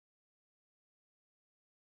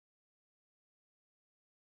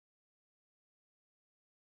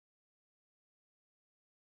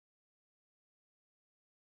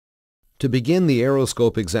To begin the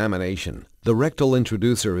Aer-O-Scope examination, the rectal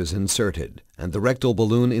introducer is inserted and the rectal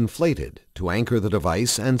balloon inflated to anchor the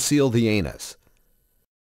device and seal the anus.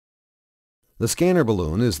 The scanner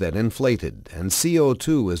balloon is then inflated and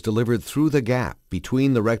CO2 is delivered through the gap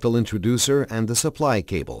between the rectal introducer and the supply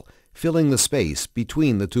cable, filling the space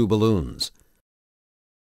between the two balloons.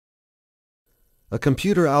 A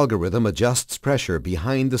computer algorithm adjusts pressure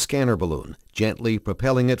behind the scanner balloon, gently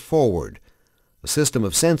propelling it forward. A system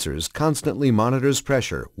of sensors constantly monitors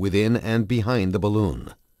pressure within and behind the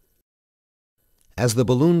balloon. As the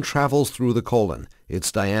balloon travels through the colon,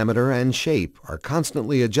 its diameter and shape are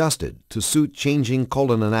constantly adjusted to suit changing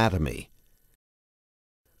colon anatomy.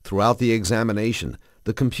 Throughout the examination,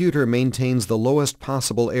 the computer maintains the lowest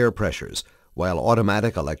possible air pressures, while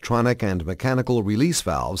automatic electronic and mechanical release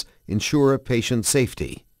valves ensure patient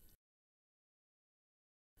safety.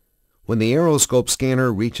 When the Aer-O-Scope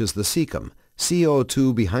scanner reaches the cecum,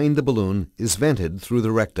 CO2 behind the balloon is vented through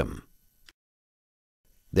the rectum.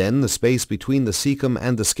 Then the space between the cecum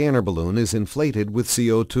and the scanner balloon is inflated with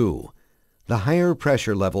CO2. The higher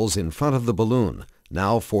pressure levels in front of the balloon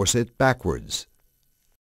now force it backwards.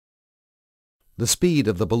 The speed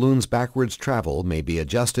of the balloon's backwards travel may be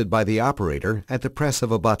adjusted by the operator at the press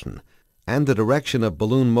of a button, and the direction of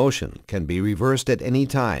balloon motion can be reversed at any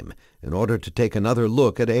time in order to take another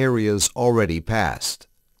look at areas already passed.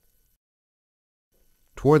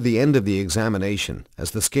 Toward the end of the examination,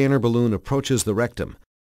 as the scanner balloon approaches the rectum,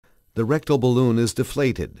 the rectal balloon is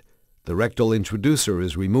deflated, the rectal introducer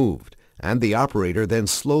is removed, and the operator then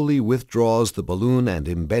slowly withdraws the balloon and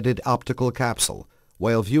embedded optical capsule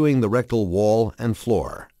while viewing the rectal wall and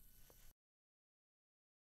floor.